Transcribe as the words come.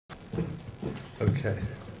Okay.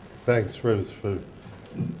 Thanks, Ruth, for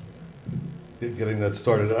getting that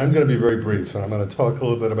started. I'm going to be very brief, and I'm going to talk a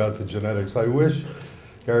little bit about the genetics. I wish,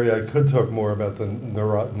 Gary, I could talk more about the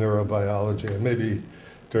neurobiology, and maybe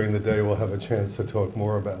during the day we'll have a chance to talk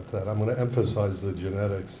more about that. I'm going to emphasize the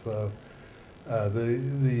genetics, though.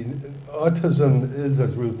 The autism is,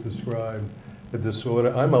 as Ruth described, a disorder.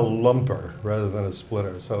 I'm a lumper rather than a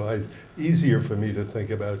splitter, so easier for me to think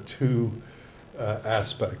about two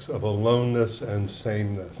aspects of aloneness and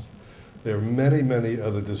sameness. There are many, many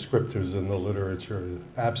other descriptors in the literature: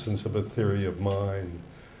 absence of a theory of mind,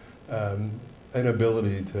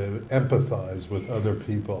 inability to empathize with other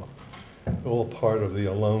people, all part of the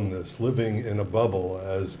aloneness, living in a bubble,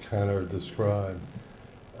 as Kanner described.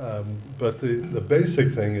 But the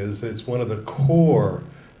basic thing is it's one of the core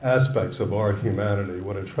aspects of our humanity.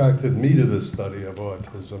 What attracted me to this study of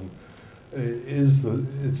autism is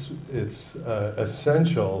its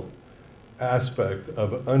essential aspect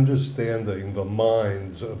of understanding the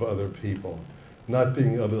minds of other people, not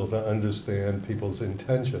being able to understand people's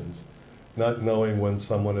intentions, not knowing when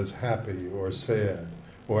someone is happy or sad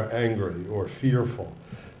or angry or fearful.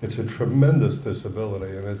 It's a tremendous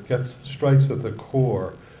disability, and it strikes at the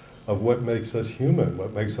core of what makes us human,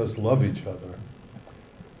 what makes us love each other.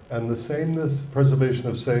 And the sameness, preservation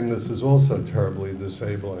of sameness, is also terribly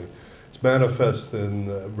disabling. It's manifest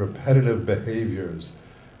in repetitive behaviors.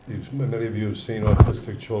 Many of you have seen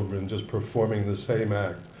autistic children just performing the same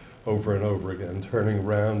act over and over again, turning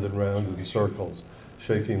round and round in circles,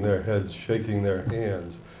 shaking their heads, shaking their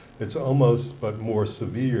hands. It's almost but more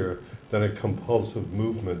severe than a compulsive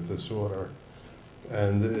movement disorder.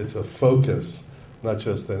 And it's a focus, not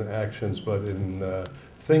just in actions, but in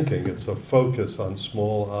thinking. It's a focus on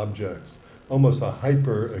small objects, almost a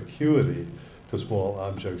hyper acuity to small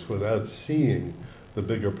objects without seeing the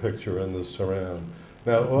bigger picture and the surround.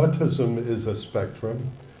 Now, autism is a spectrum.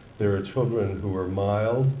 There are children who are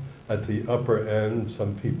mild. At the upper end,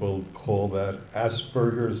 some people call that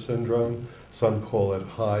Asperger's syndrome. Some call it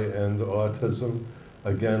high-end autism.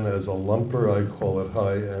 Again, as a lumper, I call it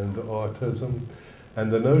high-end autism.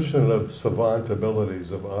 And the notion of savant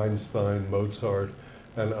abilities of Einstein, Mozart,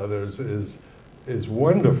 and others is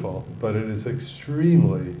wonderful, but it is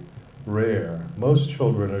extremely rare. Most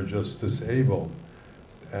children are just disabled.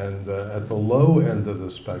 And at the low end of the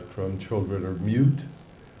spectrum, children are mute.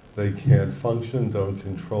 They can't function, don't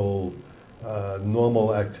control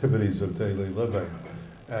normal activities of daily living.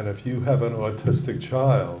 And if you have an autistic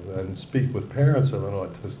child and speak with parents of an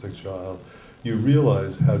autistic child, you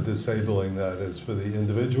realize how disabling that is for the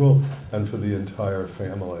individual and for the entire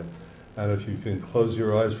family. And if you can close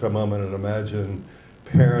your eyes for a moment and imagine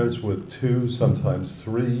parents with 2, sometimes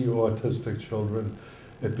 3 autistic children,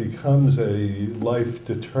 it becomes a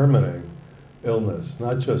life-determining illness,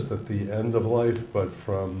 not just at the end of life, but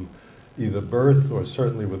from either birth or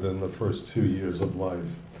certainly within the first 2 years of life.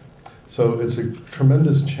 So it's a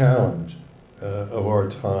tremendous challenge of our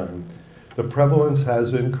time. The prevalence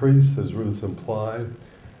has increased, as Ruth implied.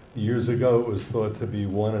 Years ago, it was thought to be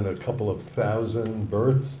 1 in a couple of thousand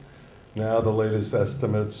births. Now the latest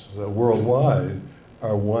estimates worldwide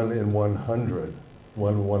are 1 in 100,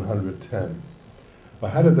 1 in 110. But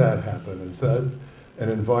how did that happen? Is that an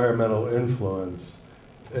environmental influence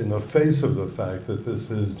in the face of the fact that this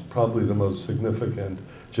is probably the most significant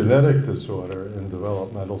genetic disorder in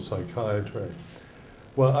developmental psychiatry?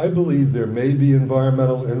 Well, I believe there may be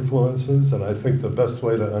environmental influences, and I think the best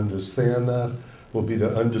way to understand that will be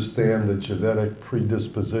to understand the genetic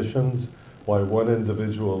predispositions, why one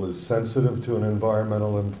individual is sensitive to an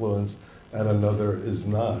environmental influence and another is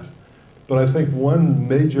not. But I think one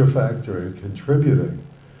major factor in contributing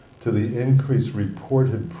to the increased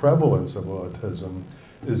reported prevalence of autism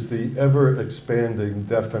is the ever-expanding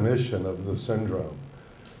definition of the syndrome.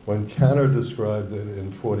 When Kanner described it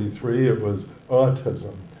in '43, it was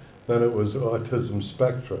autism. Then it was autism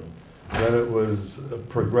spectrum. Then it was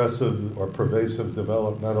progressive or pervasive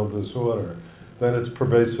developmental disorder. Then it's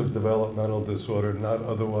pervasive developmental disorder not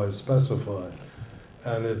otherwise specified.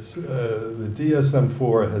 And it's, the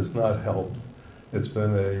DSM-4 has not helped. It's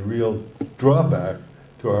been a real drawback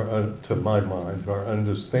to my mind, to our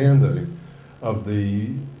understanding of the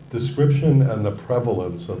description and the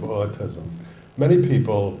prevalence of autism. Many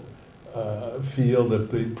people feel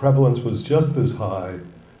that the prevalence was just as high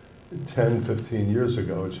 10, 15 years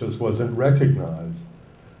ago. It just wasn't recognized.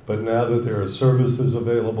 But now that there are services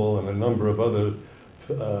available and a number of other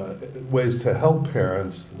ways to help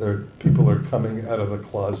parents, people are coming out of the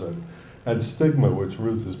closet. And stigma, which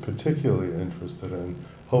Ruth is particularly interested in,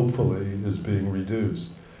 hopefully is being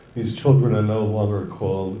reduced. These children are no longer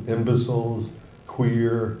called imbeciles,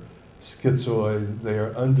 queer, schizoid. They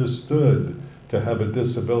are understood to have a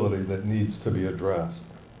disability that needs to be addressed.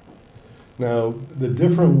 Now, the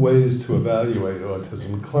different ways to evaluate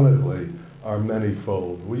autism clinically are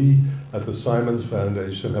manyfold. We at the Simons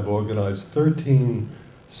Foundation have organized 13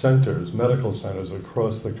 centers, medical centers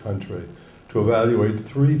across the country to evaluate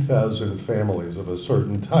 3,000 families of a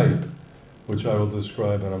certain type, which I will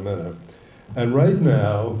describe in a minute. And right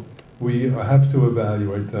now, we have to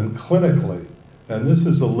evaluate them clinically. And this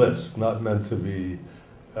is a list, not meant to be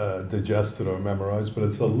digested or memorized, but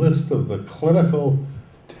it's a list of the clinical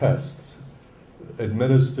tests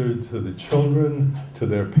administered to the children, to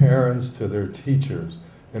their parents, to their teachers,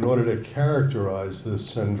 in order to characterize this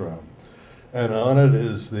syndrome. And on it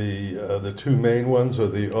is the two main ones are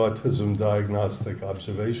the Autism Diagnostic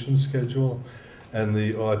Observation Schedule and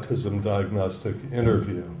the Autism Diagnostic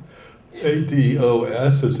Interview.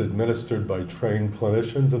 ADOS is administered by trained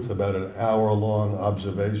clinicians. It's about an hour-long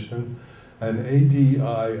observation. And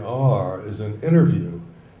ADIR is an interview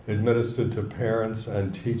administered to parents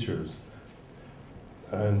and teachers.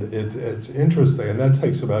 And it's interesting, and that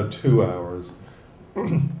takes about 2 hours.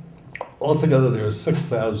 Altogether, there are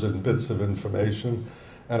 6,000 bits of information,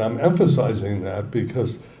 and I'm emphasizing that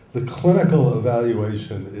because the clinical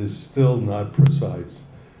evaluation is still not precise.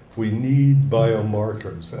 We need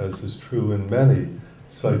biomarkers, as is true in many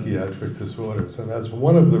psychiatric disorders, and that's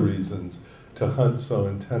one of the reasons to hunt so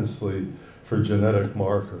intensely for genetic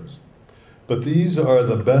markers. But these are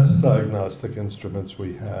the best diagnostic instruments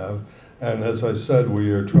we have, and as I said,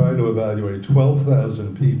 we are trying to evaluate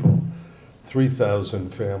 12,000 people,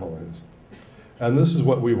 3,000 families. And this is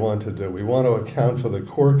what we want to do. We want to account for the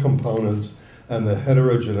core components and the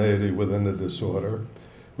heterogeneity within the disorder.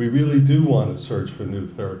 We really do want to search for new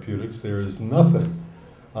therapeutics. There is nothing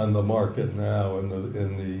on the market now in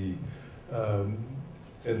the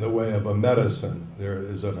way of a medicine. There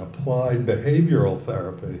is an applied behavioral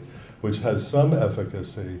therapy which has some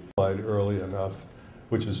efficacy applied early enough,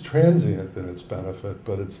 which is transient in its benefit,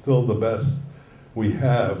 but it's still the best we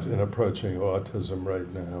have in approaching autism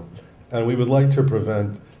right now. And we would like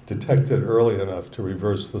to detect it early enough to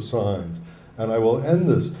reverse the signs. And I will end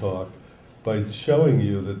this talk by showing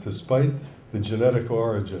you that despite the genetic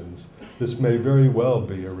origins, this may very well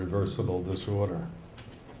be a reversible disorder.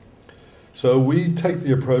 So we take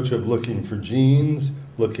the approach of looking for genes,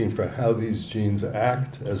 looking for how these genes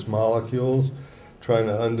act as molecules, trying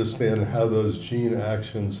to understand how those gene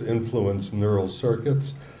actions influence neural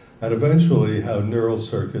circuits, and eventually how neural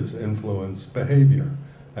circuits influence behavior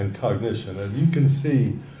and cognition. And you can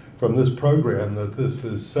see from this program that this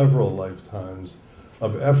is several lifetimes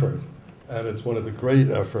of effort. And it's one of the great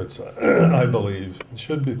efforts, I believe,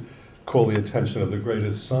 should call the attention of the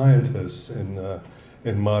greatest scientists in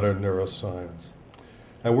modern neuroscience.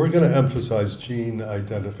 And we're going to emphasize gene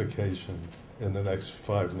identification in the next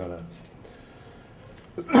 5 minutes.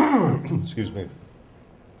 Excuse me.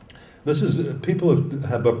 People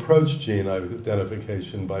have approached gene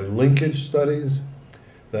identification by linkage studies,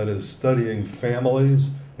 that is studying families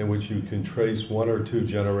in which you can trace 1 or 2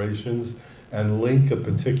 generations and link a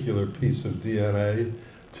particular piece of DNA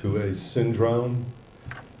to a syndrome.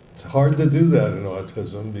 It's hard to do that in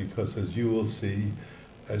autism because, as you will see,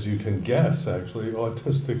 as you can guess actually,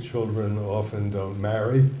 autistic children often don't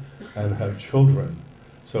marry and have children.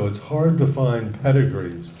 So it's hard to find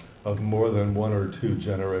pedigrees of more than 1 or 2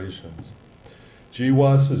 generations.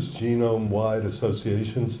 GWAS is genome-wide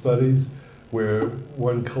association studies, where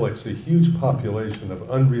one collects a huge population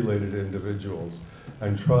of unrelated individuals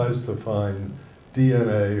and tries to find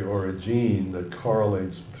DNA or a gene that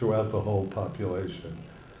correlates throughout the whole population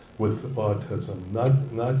with autism,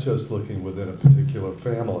 not just looking within a particular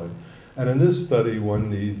family. And in this study, one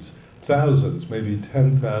needs thousands, maybe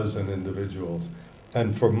 10,000 individuals.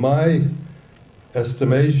 And for my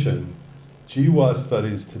estimation, GWAS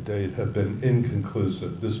studies to date have been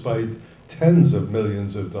inconclusive, despite tens of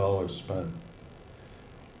millions of dollars spent.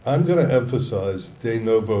 I'm going to emphasize de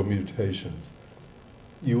novo mutations.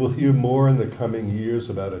 You will hear more in the coming years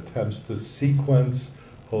about attempts to sequence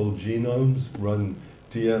whole genomes, run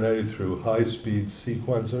DNA through high-speed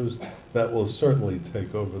sequencers. That will certainly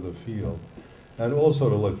take over the field. And also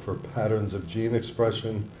to look for patterns of gene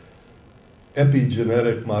expression,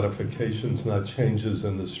 epigenetic modifications, not changes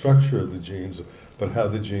in the structure of the genes, but how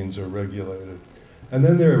the genes are regulated. And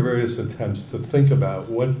then there are various attempts to think about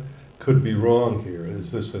what could be wrong here.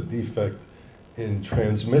 Is this a defect in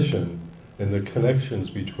transmission, in the connections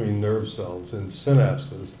between nerve cells and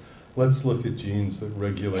synapses? Let's look at genes that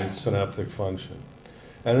regulate synaptic function.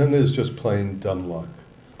 And then there's just plain dumb luck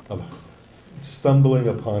of stumbling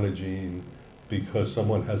upon a gene because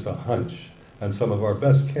someone has a hunch And some of our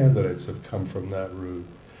best candidates have come from that root.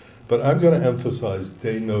 But I'm going to emphasize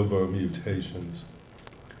de novo mutations.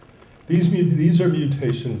 These are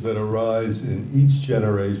mutations that arise in each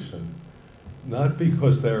generation, not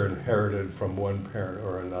because they're inherited from one parent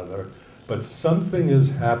or another, but something has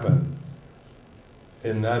happened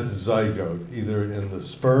in that zygote, either in the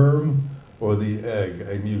sperm or the egg.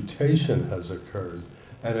 A mutation has occurred,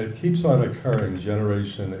 and it keeps on occurring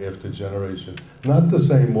generation after generation. Not the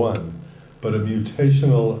same one, but a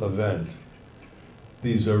mutational event.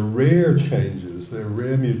 These are rare changes, they're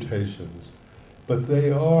rare mutations, but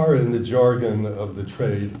they are, in the jargon of the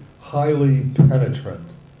trade, highly penetrant.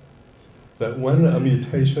 That when a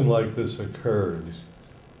mutation like this occurs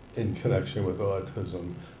in connection with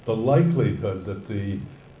autism, the likelihood that the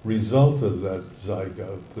result of that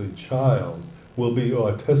zygote, the child, will be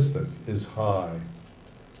autistic is high,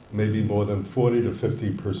 maybe more than 40 to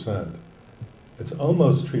 50%. It's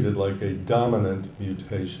almost treated like a dominant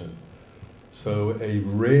mutation. So a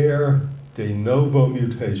rare de novo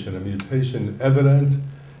mutation, a mutation evident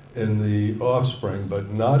in the offspring, but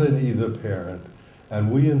not in either parent,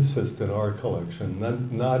 and we insist in our collection,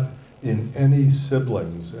 not in any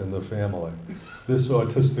siblings in the family. This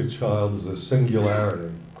autistic child is a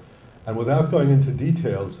singularity. And without going into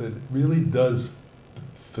details, it really does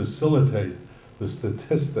facilitate the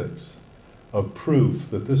statistics of proof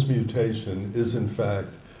that this mutation is in fact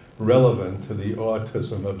relevant to the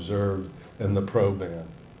autism observed in the proband.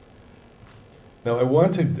 Now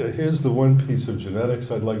here's the one piece of genetics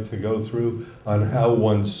I'd like to go through on how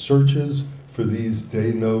one searches for these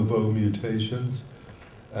de novo mutations.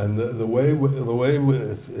 And the way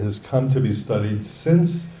it has come to be studied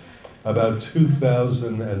since about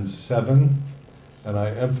 2007, and I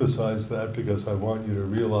emphasize that because I want you to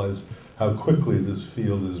realize how quickly this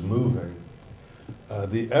field is moving.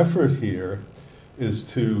 The effort here is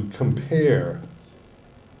to compare.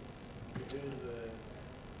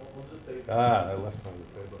 I left it on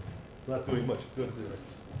the table. It's not doing much good there.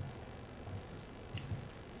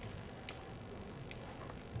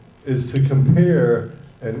 Is to compare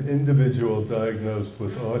an individual diagnosed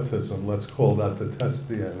with autism, let's call that the test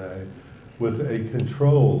DNA, with a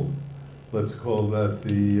control, let's call that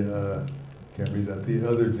the, can't read that, the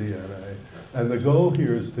other DNA. And the goal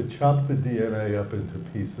here is to chop the DNA up into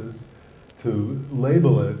pieces, to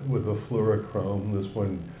label it with a fluorochrome, this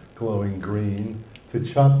one glowing green, to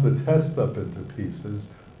chop the test up into pieces,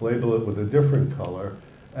 label it with a different color,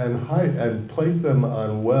 and plate them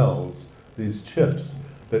on wells, these chips,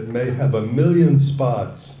 that may have 1 million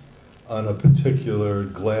spots on a particular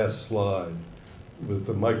glass slide with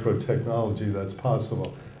the microtechnology that's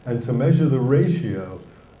possible, and to measure the ratio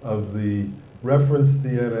of the reference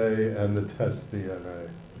DNA and the test DNA.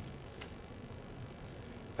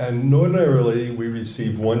 And ordinarily, we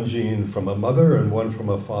receive one gene from a mother and one from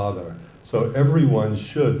a father. So everyone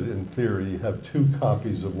should, in theory, have 2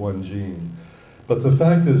 copies of one gene. But the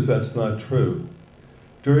fact is that's not true.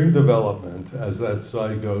 During development, as that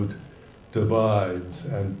zygote divides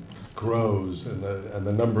and grows and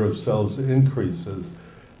the number of cells increases,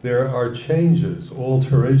 there are changes,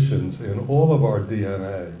 alterations in all of our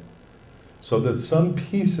DNA, so that some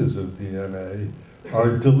pieces of DNA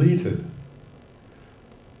are deleted,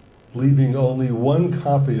 leaving only one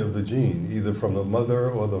copy of the gene, either from the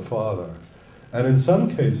mother or the father. And in some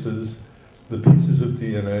cases, the pieces of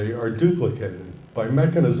DNA are duplicated by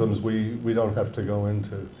mechanisms we don't have to go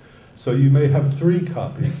into. So you may have 3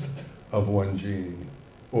 copies of one gene,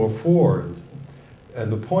 or 4.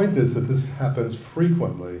 And the point is that this happens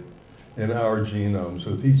frequently in our genomes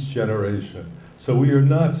with each generation. So we are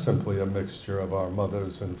not simply a mixture of our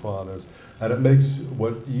mothers and fathers. And it makes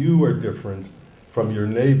what you are different from your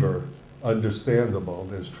neighbor understandable.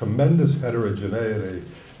 There's tremendous heterogeneity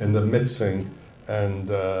in the mixing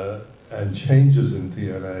and changes in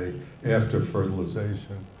DNA after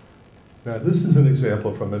fertilization. Now, this is an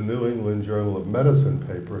example from a New England Journal of Medicine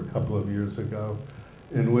paper a couple of years ago,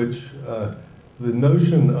 in which the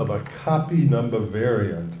notion of a copy number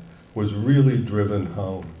variant was really driven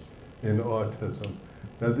home in autism.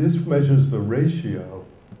 Now, this measures the ratio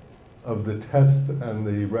of the test and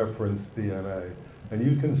the reference DNA. And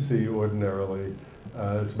you can see ordinarily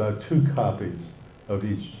it's about 2 copies of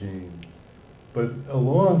each gene. But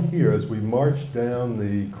along here, as we march down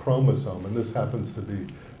the chromosome, and this happens to be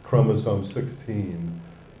chromosome 16,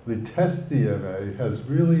 the test DNA has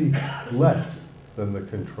really less than the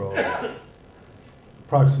control.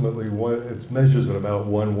 Approximately it measures at about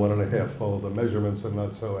 1.5 fold. The measurements are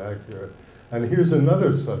not so accurate. And here's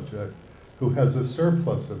another subject who has a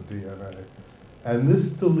surplus of DNA. And this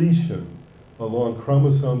deletion along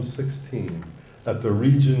chromosome 16 at the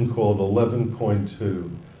region called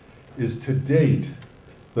 11.2 is to date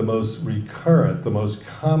the most recurrent, the most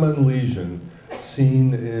common lesion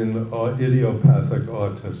seen in idiopathic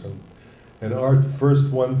autism. In our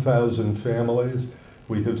first 1,000 families,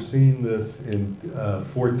 we have seen this in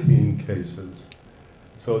 14 cases.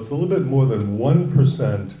 So it's a little bit more than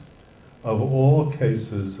 1% of all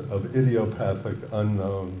cases of idiopathic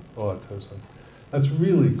unknown autism. That's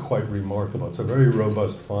really quite remarkable. It's a very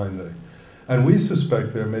robust finding. And we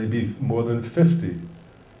suspect there may be more than 50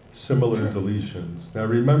 similar deletions. Now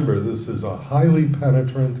remember, this is a highly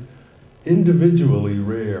penetrant, individually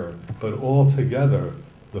rare, but altogether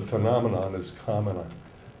the phenomenon is common.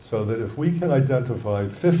 So that if we can identify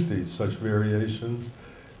 50 such variations,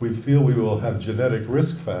 we feel we will have genetic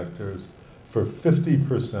risk factors for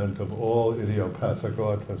 50% of all idiopathic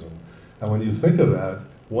autism. And when you think of that,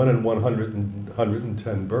 1 in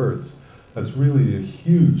 110 births, that's really a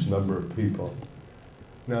huge number of people.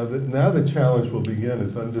 Now the challenge will begin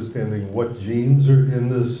is understanding what genes are in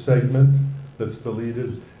this segment that's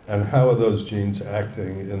deleted and how are those genes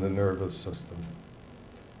acting in the nervous system.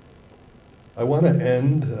 I want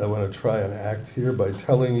to try and act here by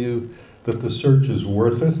telling you that the search is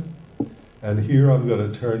worth it. And here I'm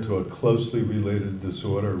going to turn to a closely related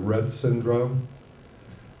disorder, Rett syndrome,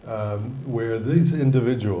 where these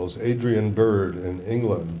individuals, Adrian Bird in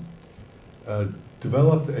England,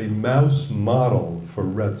 developed a mouse model for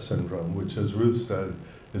Rett syndrome, which, as Ruth said,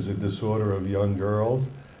 is a disorder of young girls.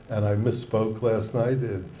 And I misspoke last night.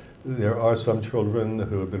 There are some children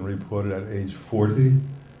who have been reported at age 40,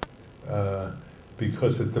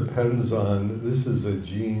 because it depends on, this is a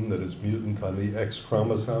gene that is mutant on the X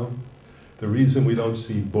chromosome. The reason we don't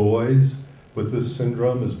see boys with this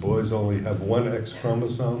syndrome is boys only have one X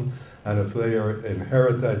chromosome, and if they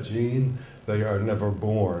inherit that gene, they are never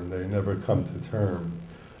born, they never come to term.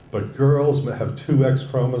 But girls have two X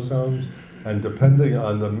chromosomes, and depending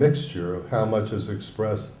on the mixture of how much is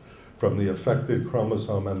expressed from the affected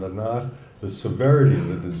chromosome and the not, the severity of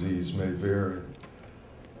the disease may vary.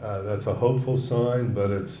 That's a hopeful sign, but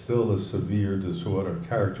it's still a severe disorder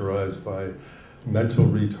characterized by mental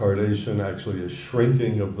retardation, actually a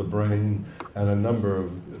shrinking of the brain, and a number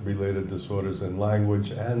of related disorders in language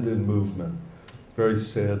and in movement. Very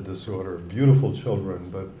sad disorder. Beautiful children,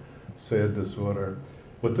 but sad disorder.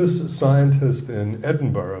 What this scientist in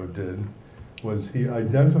Edinburgh did was he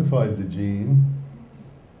identified the gene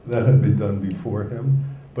that had been done before him,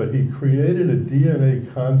 but he created a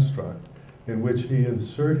DNA construct in which he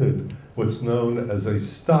inserted what's known as a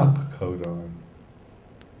stop codon.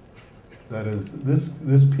 That is,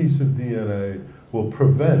 this piece of DNA will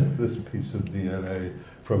prevent this piece of DNA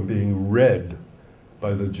from being read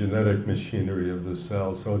by the genetic machinery of the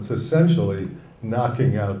cell. So it's essentially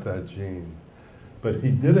knocking out that gene. But he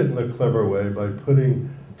did it in a clever way by putting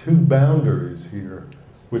two boundaries here,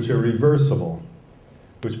 which are reversible,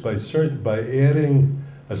 which by adding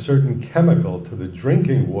a certain chemical to the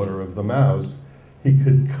drinking water of the mouse, he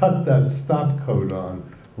could cut that stop codon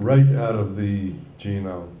right out of the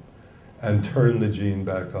genome and turn the gene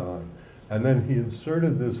back on. And then he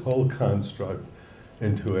inserted this whole construct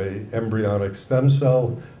into an embryonic stem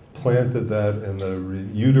cell, planted that in the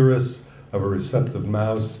uterus of a receptive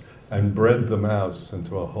mouse, and bred the mouse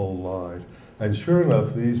into a whole line. And sure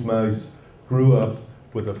enough, these mice grew up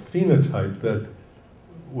with a phenotype that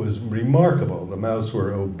was remarkable. The mouse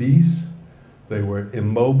were obese, they were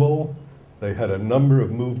immobile, they had a number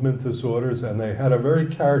of movement disorders, and they had a very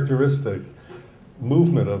characteristic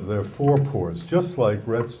movement of their forepaws, just like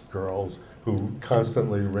Rett's girls who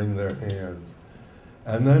constantly wring their hands.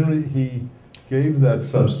 And then he gave that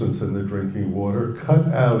substance in the drinking water, cut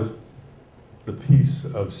out the piece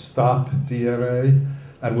of stop DNA,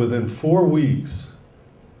 and within 4 weeks,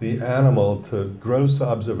 the animal, to gross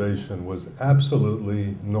observation, was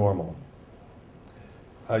absolutely normal.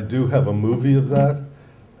 I do have a movie of that.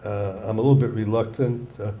 I'm a little bit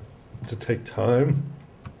reluctant to take time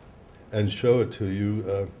and show it to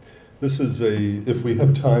you. This is if we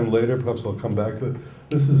have time later, perhaps I'll come back to it.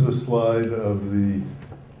 This is a slide of the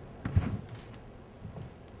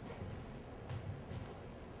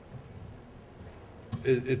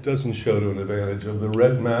it doesn't show to an advantage of the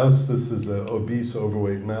red mouse. This is an obese,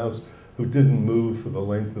 overweight mouse who didn't move for the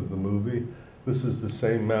length of the movie. This is the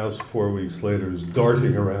same mouse 4 weeks later who's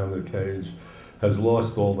darting around the cage, has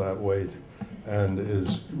lost all that weight, and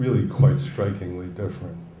is really quite strikingly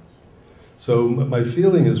different. So my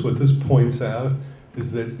feeling is what this points out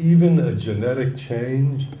is that even a genetic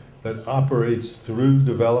change that operates through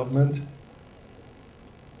development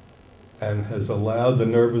and has allowed the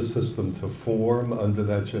nervous system to form under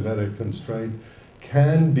that genetic constraint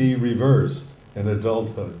can be reversed in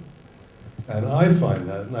adulthood. And I find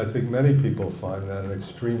that, and I think many people find that, an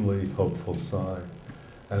extremely hopeful sign.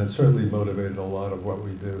 And it certainly motivated a lot of what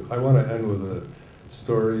we do. I want to end with a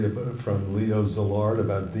story from Leo Szilard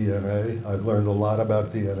about DNA. I've learned a lot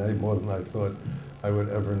about DNA, more than I thought I would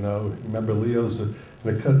ever know. Remember,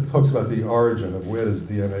 and it talks about the origin of where does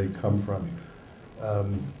DNA come from.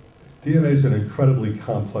 DNA is an incredibly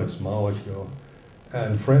complex molecule.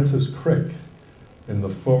 And Francis Crick, in the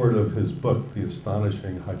foreword of his book, The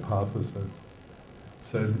Astonishing Hypothesis,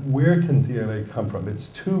 said, where can DNA come from? It's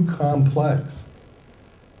too complex,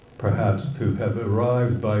 perhaps, to have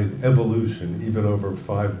arrived by evolution even over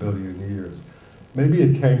 5 billion years. Maybe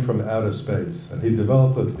it came from outer space, and he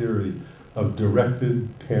developed a theory of directed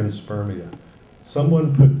panspermia.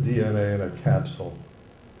 Someone put DNA in a capsule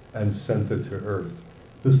and sent it to Earth.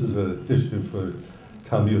 This is an issue for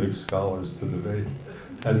Talmudic scholars to debate.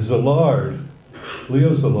 And Szilard,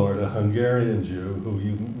 Leo Szilard, a Hungarian Jew who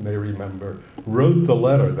you may remember, wrote the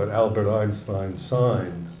letter that Albert Einstein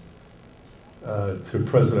signed to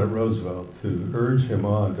President Roosevelt to urge him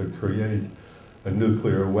on to create a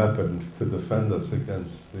nuclear weapon to defend us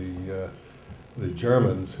against the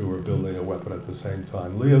Germans who were building a weapon at the same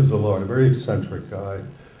time. Leo Szilard, a very eccentric guy,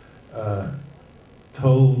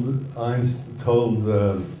 told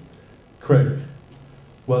Crick,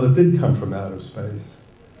 well, it did come from outer space.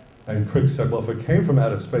 And Crick said, well, if it came from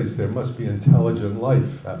outer space, there must be intelligent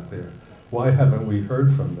life out there. Why haven't we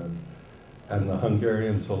heard from them? And the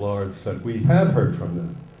Hungarian Szilard said, we have heard from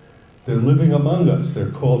them. They're living among us.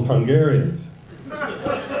 They're called Hungarians.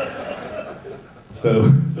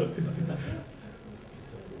 So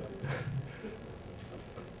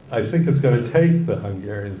I think it's going to take the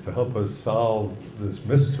Hungarians to help us solve this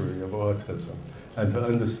mystery of autism and to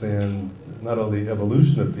understand not only the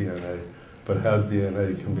evolution of DNA, but how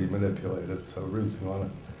DNA can be manipulated. So Ruth, you want to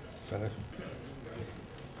finish?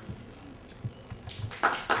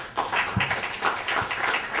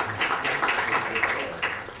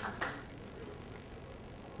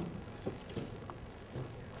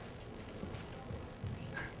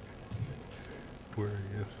 Where are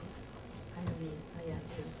you?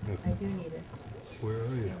 I do need it. Where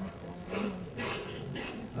are you?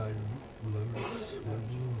 I'm Lois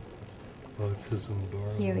Swindle, Autism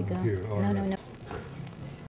Bar. Here we go. Here, all No, right. no, no.